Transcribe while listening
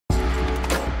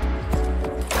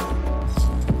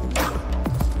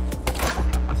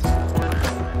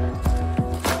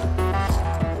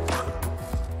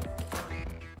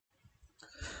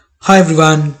Hi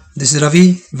everyone, this is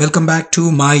Ravi. Welcome back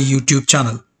to my YouTube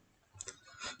channel.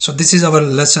 So this is our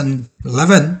lesson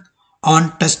 11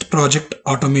 on test project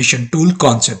automation tool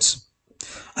concepts.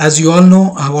 As you all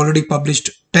know, I have already published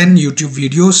 10 YouTube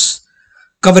videos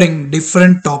covering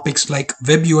different topics like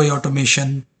web UI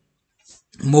automation,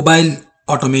 mobile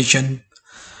automation,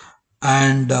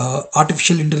 and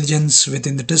artificial intelligence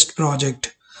within the test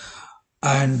project,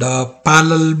 and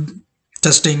parallel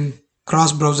testing,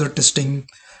 cross-browser testing,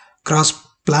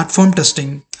 cross-platform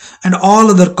testing, and all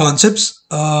other concepts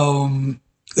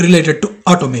related to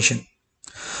automation.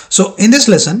 So in this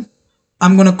lesson,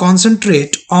 I'm going to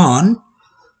concentrate on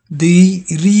the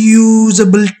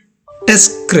reusable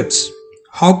test scripts.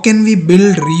 How can we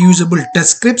build reusable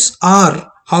test scripts,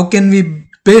 or how can we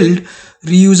build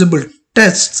reusable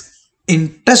tests in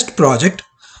TestProject,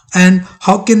 and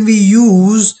how can we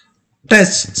use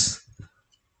tests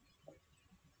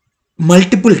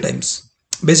multiple times.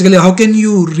 Basically, how can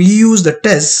you reuse the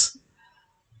tests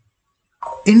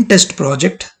in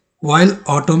TestProject while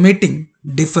automating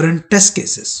different test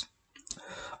cases.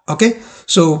 Okay,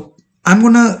 so I'm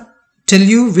gonna tell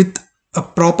you with a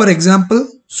proper example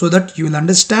so that you will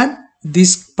understand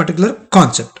this particular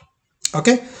concept.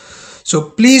 Okay, so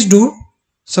please do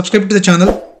subscribe to the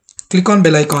channel, click on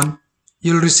bell icon.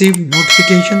 You'll receive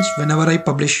notifications whenever I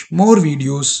publish more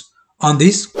videos on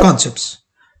these concepts.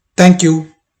 Thank you.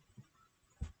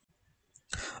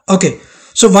 Okay,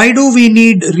 so why do we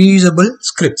need reusable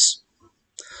scripts?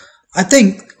 I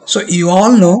think so. You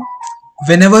all know,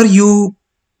 whenever you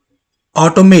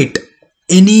automate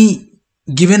any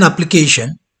given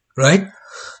application, right?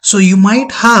 So you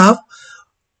might have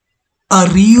a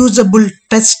reusable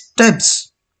test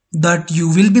steps that you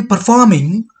will be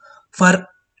performing for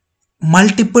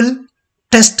multiple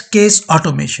test case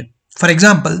automation. For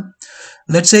example,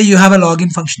 let's say you have a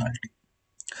login functionality.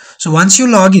 So once you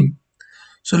log in,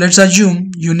 so let's assume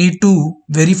you need to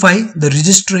verify the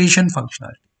registration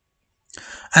functionality.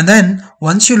 And then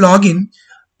once you log in,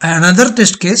 another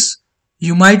test case,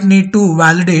 you might need to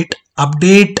validate,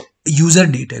 update user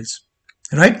details,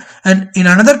 right? And in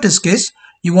another test case,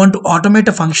 you want to automate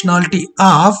a functionality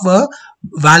of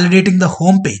validating the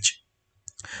home page.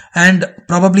 And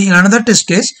probably in another test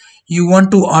case, you want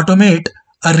to automate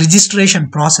a registration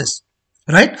process,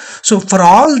 right? So for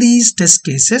all these test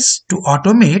cases to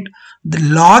automate, the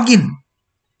login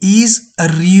is a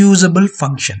reusable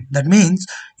function. That means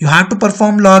you have to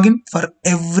perform login for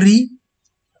every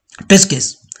test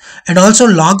case. And also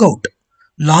logout.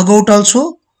 Logout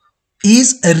also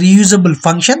is a reusable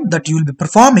function that you will be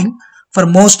performing for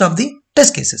most of the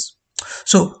test cases.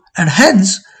 So, and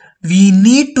hence we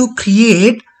need to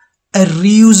create a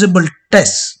reusable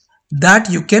test that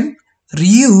you can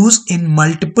reuse in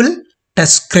multiple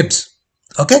test scripts.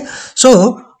 Okay,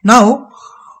 so now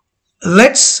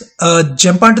let's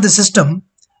jump onto the system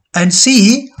and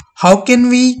see how can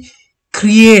we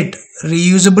create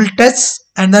reusable tests,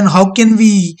 and then how can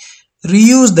we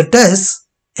reuse the tests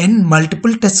in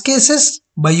multiple test cases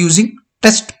by using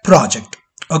TestProject.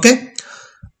 Okay,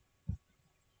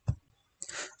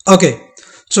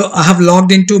 so I have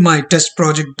logged into my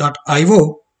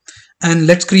testproject.io and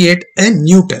let's create a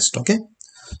new test. Okay,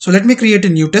 so let me create a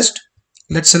new test.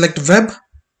 Let's select web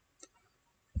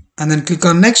and then click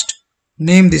on next.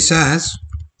 Name this as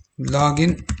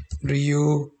login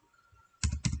reu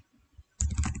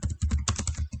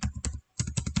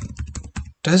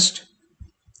test.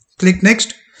 Click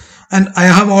next, and I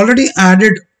have already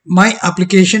added my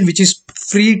application, which is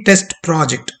free test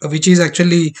project, which is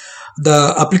actually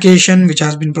the application which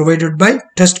has been provided by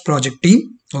TestProject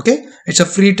team. Okay, it's a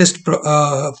free test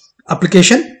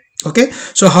application. Okay,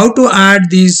 so how to add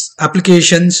these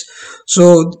applications?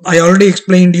 So I already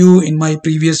explained you in my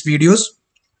previous videos.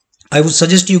 I would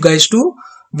suggest you guys to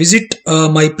visit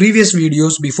my previous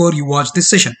videos before you watch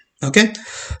this session. Okay,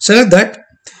 select that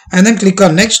and then click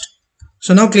on next.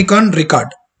 So now click on record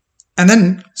and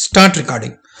then start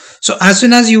recording. So as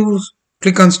soon as you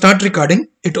click on start recording,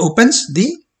 it opens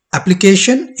the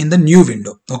application in the new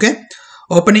window. Okay,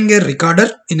 opening a recorder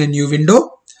in a new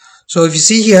window. So if you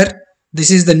see here, this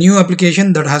is the new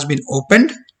application that has been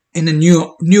opened in a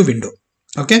new window.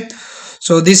 Okay,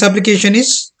 so this application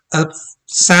is a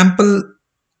sample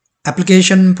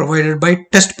application provided by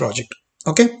TestProject.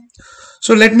 Okay,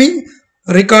 so let me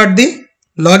record the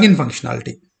login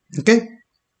functionality.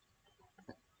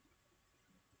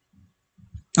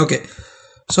 Okay,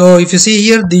 so if you see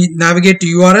here, the navigate to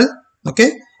URL.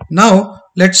 Okay, now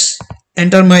let's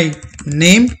enter my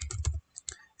name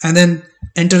and then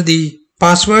enter the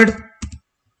password,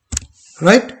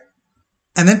 right?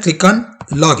 And then click on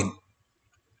login.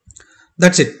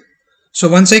 That's it. So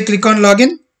once I click on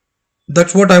login,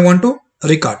 that's what I want to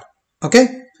record.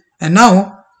 Okay, and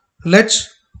now let's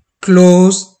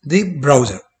close the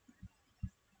browser.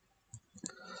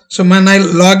 So my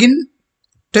login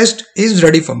test is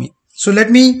ready for me. So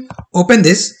let me open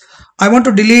this. I want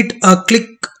to delete a click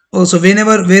also.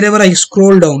 Wherever I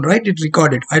scroll down, right, it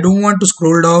recorded. I don't want to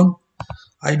scroll down.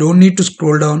 I don't need to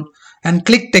scroll down and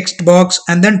click text box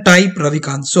and then type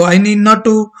Ravikant. So I need not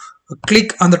to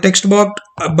click on the text box,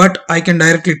 but I can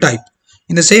directly type.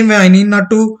 In the same way, I need not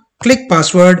to click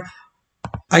password.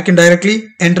 I can directly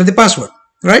enter the password,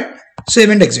 right? Save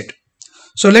and exit.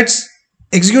 So let's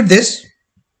execute this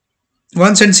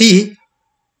once and see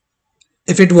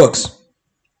if it works.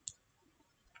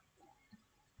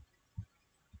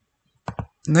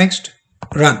 Next,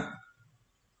 run.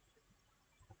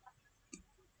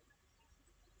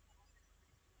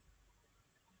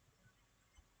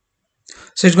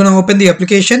 So it's going to open the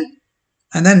application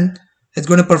and then it's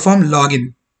going to perform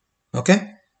login. Okay.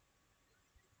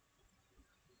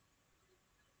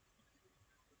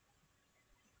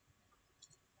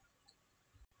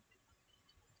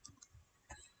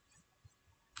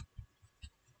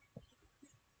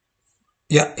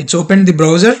 Yeah, it's opened the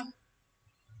browser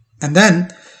and then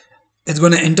it's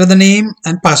going to enter the name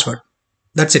and password.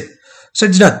 That's it. So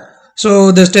it's done.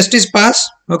 So the test is passed.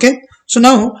 Okay. So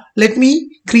now let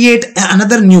me create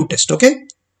another new test. Okay.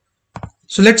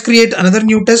 So let's create another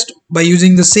new test by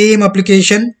using the same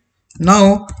application.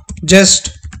 Now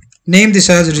just name this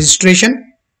as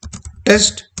registration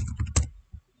test.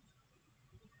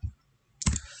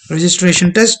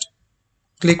 Registration test.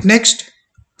 Click next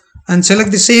and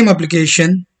select the same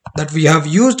application that we have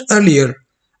used earlier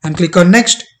and click on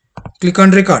next. Click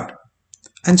on record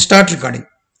and start recording.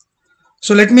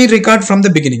 So let me record from the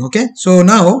beginning. Okay. So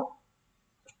now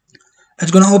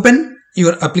it's going to open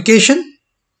your application.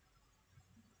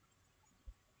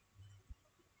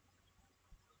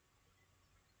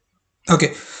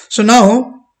 Okay. So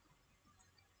now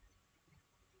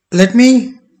let's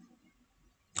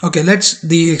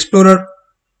the Explorer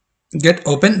get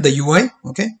open, the UI.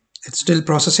 Okay. It's still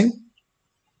processing.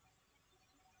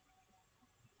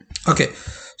 Okay.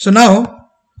 So now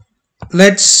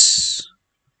let's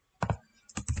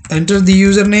enter the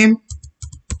username,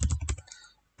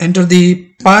 enter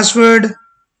the password,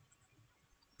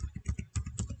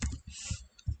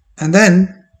 and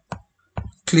then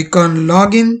click on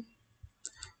login.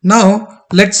 Now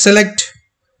let's select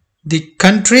the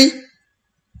country.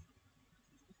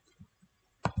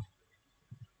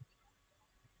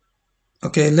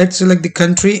 Okay, let's select the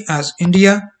country as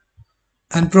India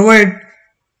and provide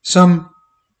some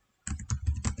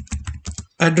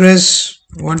address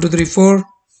 1234.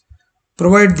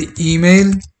 Provide the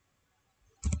email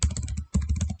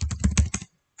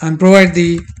and provide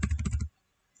the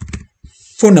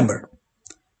phone number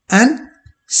and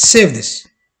save this.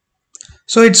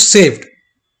 So it's saved.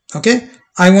 Okay,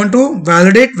 I want to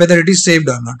validate whether it is saved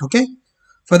or not. Okay,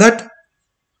 for that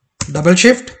double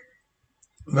shift,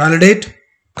 validate,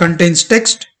 contains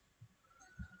text.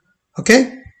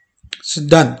 Okay, so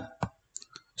done.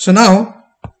 So now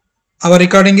our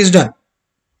recording is done,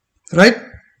 right?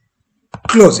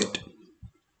 Close it.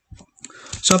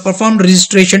 So I performed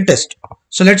registration test.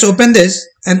 So let's open this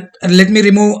and let me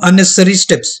remove unnecessary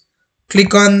steps.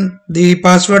 Click on the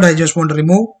password. I just want to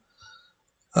remove.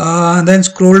 And then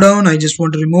scroll down. I just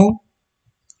want to remove.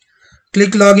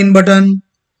 Click login button.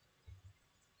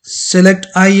 Select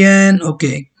IN.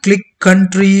 Okay. Click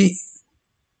country.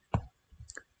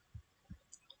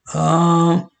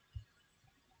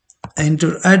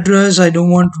 Enter address. I don't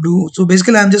want to do. So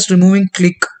basically I'm just removing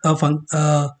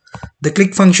the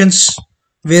click functions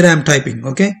where I'm typing.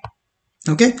 Okay.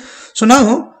 Okay. So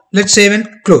now let's save and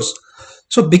close.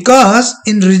 So because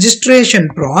in registration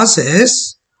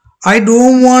process, I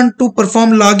don't want to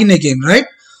perform login again, right?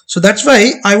 So that's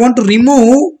why I want to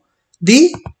remove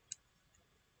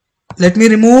let me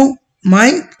remove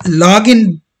my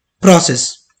login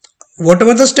process.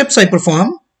 Whatever the steps I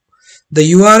perform,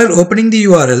 the URL, opening the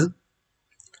URL,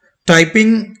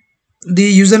 typing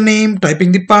the username,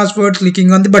 typing the password,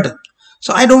 clicking on the button.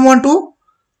 So I don't want to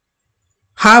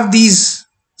have these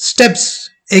steps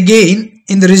again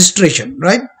in the registration,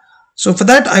 right? So for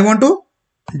that I want to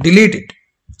delete it.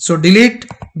 So delete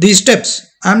these steps.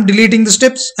 I'm deleting the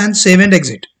steps and save and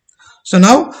exit. So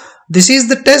now this is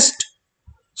the test.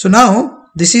 So now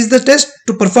this is the test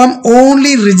to perform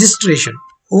only registration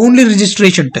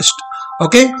test.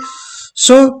 Okay.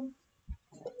 So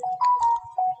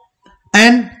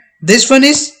and this one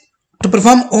is to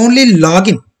perform only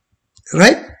login,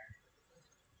 right?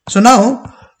 So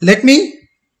now let me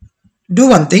do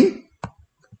one thing.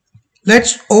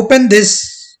 let's open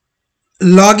this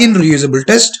login reusable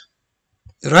test,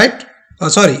 right? Oh,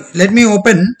 sorry, let me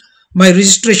open my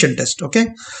registration test. Okay,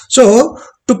 so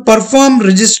to perform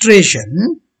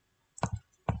registration,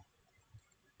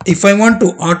 if I want to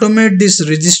automate this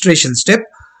registration step,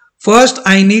 first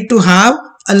I need to have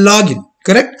a login,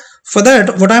 correct? For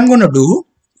that, what I'm going to do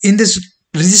in this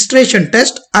registration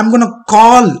test, I'm going to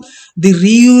call the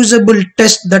reusable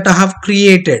test that I have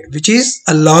created, which is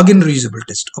a login reusable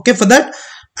test. Okay, for that,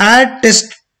 add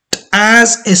test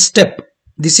as a step.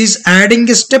 This is adding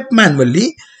a step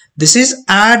manually. This is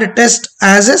add test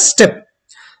as a step.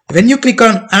 When you click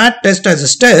on add test as a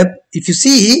step, if you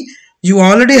see, you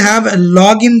already have a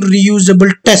login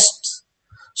reusable test.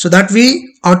 So that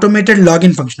we automated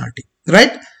login functionality,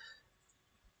 right?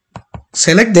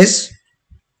 Select this.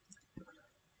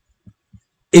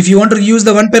 If you want to use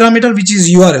the one parameter, which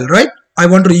is URL, right? I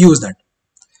want to use that.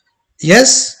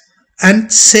 Yes,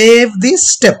 and save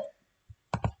this step.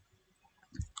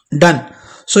 Done.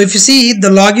 So if you see, the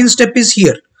login step is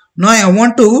here. Now I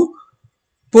want to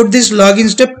put this login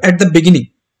step at the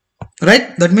beginning,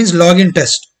 right? That means login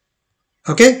test.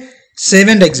 Okay, save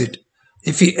and exit.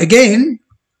 If you again,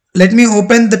 let me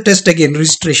open the test again,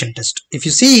 registration test. If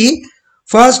you see,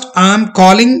 first I'm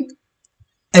calling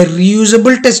a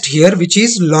reusable test here, which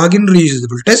is login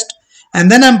reusable test, and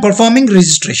then I'm performing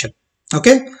registration.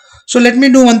 Okay, so let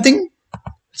me do one thing,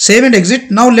 save and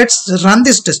exit. Now let's run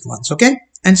this test once, okay,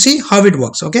 and see how it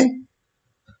works. Okay,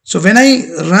 so when I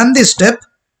run this step,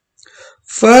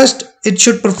 first it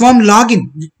should perform login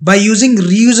by using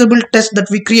reusable test that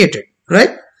we created,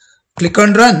 right? Click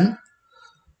on run.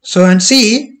 So and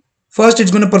see, first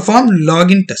it's going to perform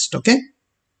login test. Okay,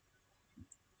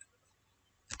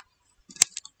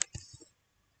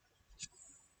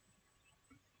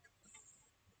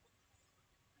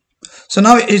 so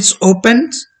now it's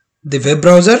opened the web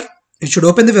browser. It should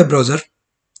open the web browser,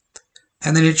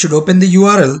 and then it should open the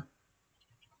URL.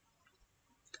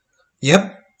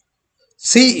 Yep,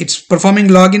 see, it's performing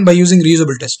login by using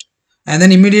reusable test, and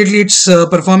then immediately it's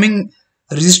performing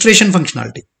registration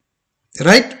functionality,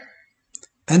 right?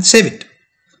 And save it.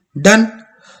 Done.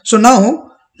 So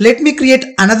now let me create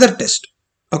another test.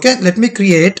 Okay, let me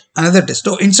create another test.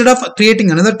 So instead of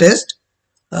creating another test,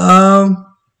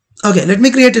 okay, let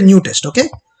me create a new test. Okay,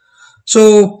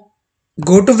 so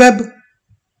go to web,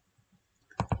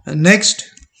 next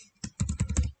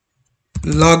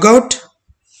logout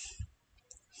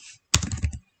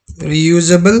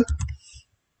reusable,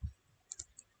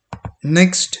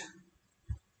 next,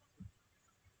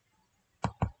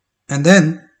 and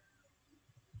then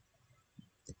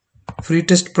free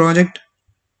test project,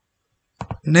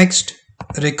 next,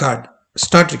 record,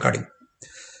 start recording.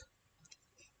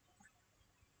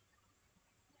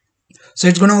 So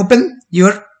it's going to open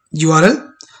your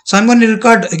URL. So I'm going to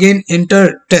record again,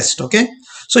 enter test. Okay,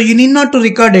 so you need not to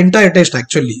record entire test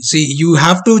actually. See, you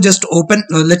have to just open,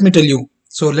 let me tell you.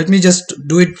 So let me just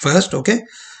do it first. Okay,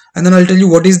 and then I'll tell you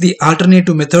what is the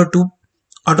alternative method to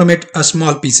automate a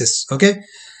small pieces. Okay,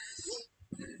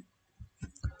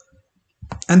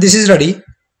 and this is ready.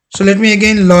 So let me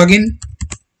again log in,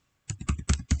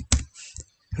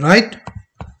 right,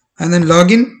 and then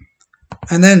log in,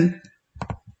 and then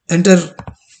enter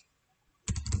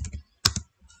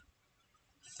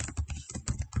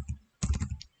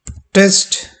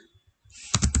test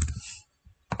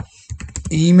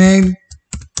email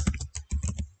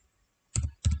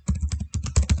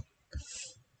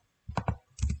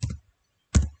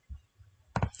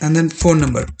and then phone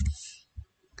number,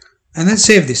 and then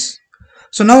save this.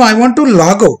 So now I want to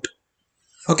log out.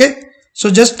 Okay,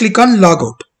 so just click on log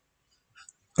out.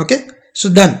 Okay, so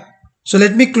done. So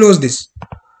let me close this.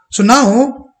 So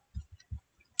now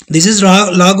this is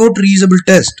logout reusable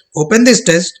test. Open this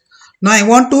test. Now I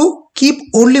want to keep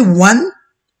only one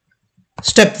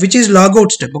step, which is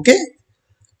logout step. Okay,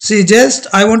 see, just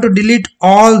I want to delete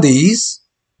all these.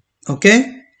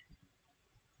 Okay,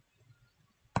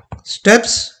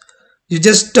 steps. You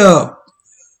just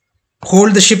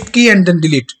hold the shift key and then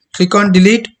delete. Click on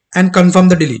delete and confirm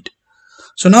the delete.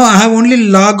 So now I have only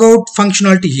logout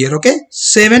functionality here. Okay,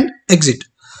 save and exit.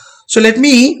 So let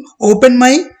me open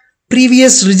my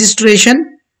previous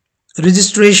registration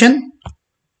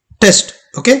test.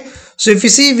 Okay, so if you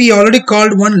see, we already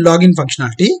called one login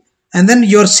functionality, and then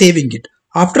you're saving it.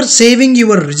 After saving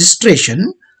your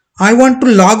registration, I want to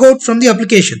log out from the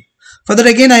application. For that,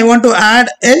 again, I want to add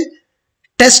a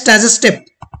test as a step.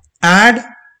 Add,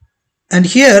 and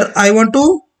here I want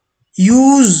to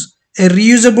use a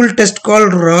reusable test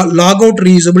called logout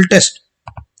reusable test.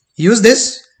 Use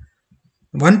this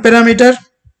one parameter,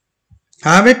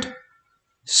 have it,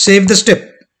 save the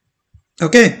step.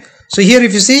 Okay, so here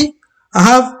if you see, I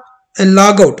have a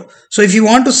logout. So if you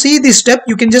want to see this step,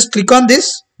 you can just click on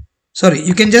this. Sorry,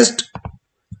 you can just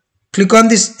click on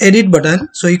this edit button.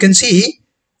 So you can see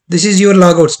this is your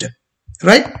logout step,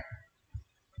 right?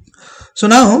 So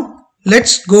now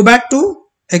let's go back to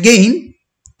again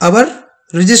our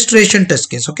registration test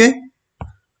case. Okay,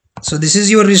 so this is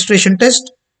your registration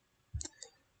test.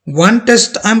 One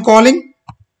test I'm calling,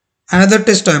 another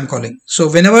test I'm calling. So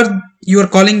whenever you are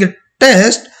calling a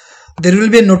test, there will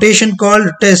be a notation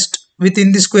called test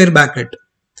within the square bracket.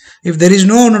 If there is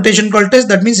no notation called test,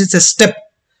 that means it's a step.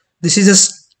 This is a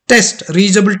test,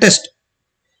 reusable test.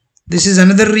 This is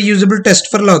another reusable test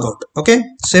for logout. Okay,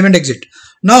 save and exit.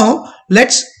 Now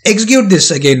let's execute this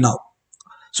again now.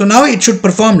 So now it should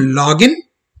perform login,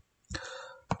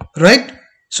 right?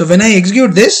 So when I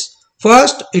execute this,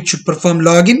 first it should perform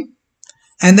login,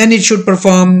 and then it should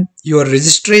perform your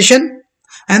registration,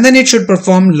 and then it should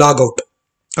perform logout.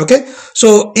 Okay,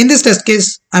 so in this test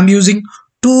case, I'm using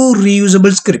two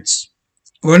reusable scripts.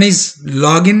 One is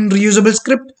login reusable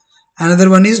script, another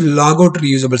one is logout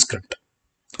reusable script.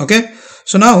 Okay,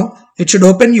 so now it should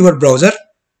open your browser.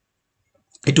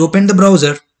 It opened the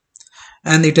browser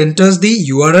and it enters the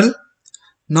URL.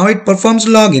 Now it performs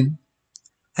login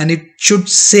and it should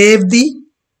save the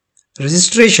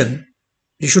registration.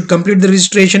 You should complete the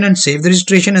registration and save the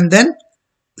registration and then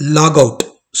log out.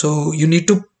 So you need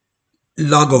to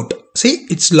log out. See,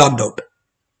 it's logged out,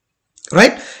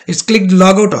 right? It's clicked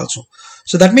log out also.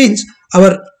 So that means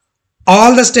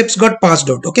all the steps got passed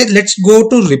out. Okay, let's go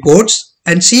to reports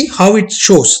and see how it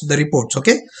shows the reports.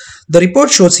 Okay, the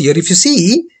report shows here. If you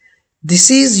see,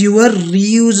 this is your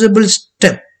reusable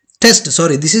test.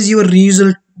 Sorry, this is your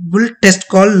reusable test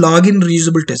called login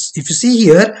reusable test. If you see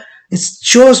here, it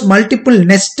shows multiple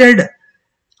nested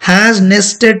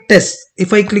tests.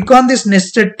 If I click on this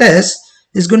nested test,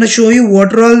 it's going to show you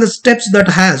what are all the steps that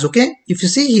has. Okay, if you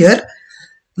see here,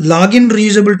 login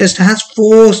reusable test has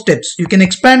 4 steps. You can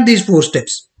expand these 4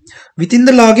 steps. Within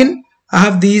the login, I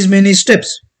have these many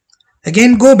steps.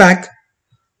 Again, go back.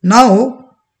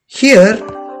 Now here,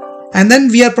 and then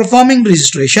we are performing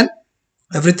registration.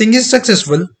 Everything is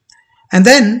successful. And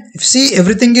then if you see,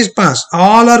 everything is passed.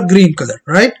 All are green color,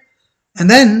 right? And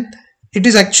then it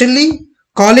is actually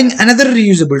calling another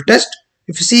reusable test.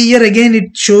 If you see here again,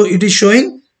 it is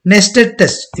showing nested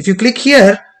test. If you click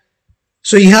here,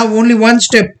 so you have only one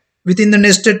step within the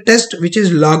nested test, which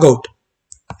is logout.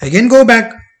 Again, go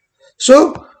back.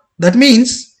 So that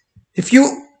means if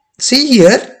you see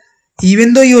here,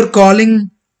 even though you are calling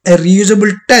a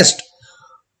reusable test,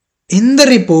 in the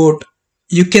report,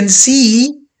 you can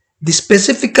see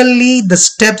specifically the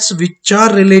steps which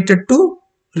are related to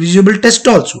reusable test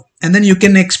also. And then you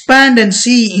can expand and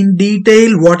see in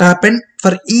detail what happened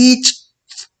for each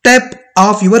step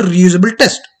of your reusable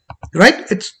test, right?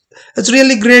 It's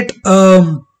really great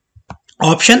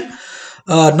option,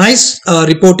 nice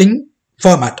reporting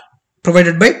format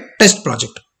provided by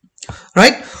TestProject,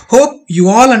 right? Hope you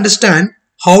all understand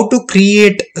how to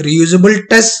create reusable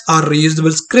tests or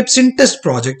reusable scripts in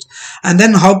TestProject, and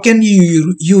then how can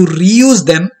you reuse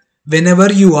them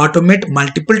whenever you automate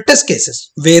multiple test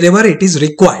cases wherever it is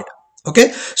required.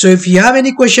 Okay, so if you have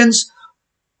any questions,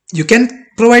 you can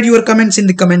provide your comments in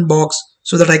the comment box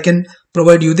so that I can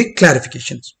provide you the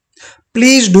clarifications.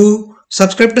 Please do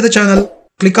subscribe to the channel,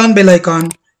 click on bell icon.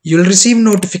 You'll receive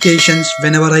notifications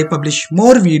whenever I publish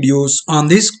more videos on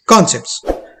these concepts.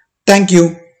 Thank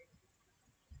you.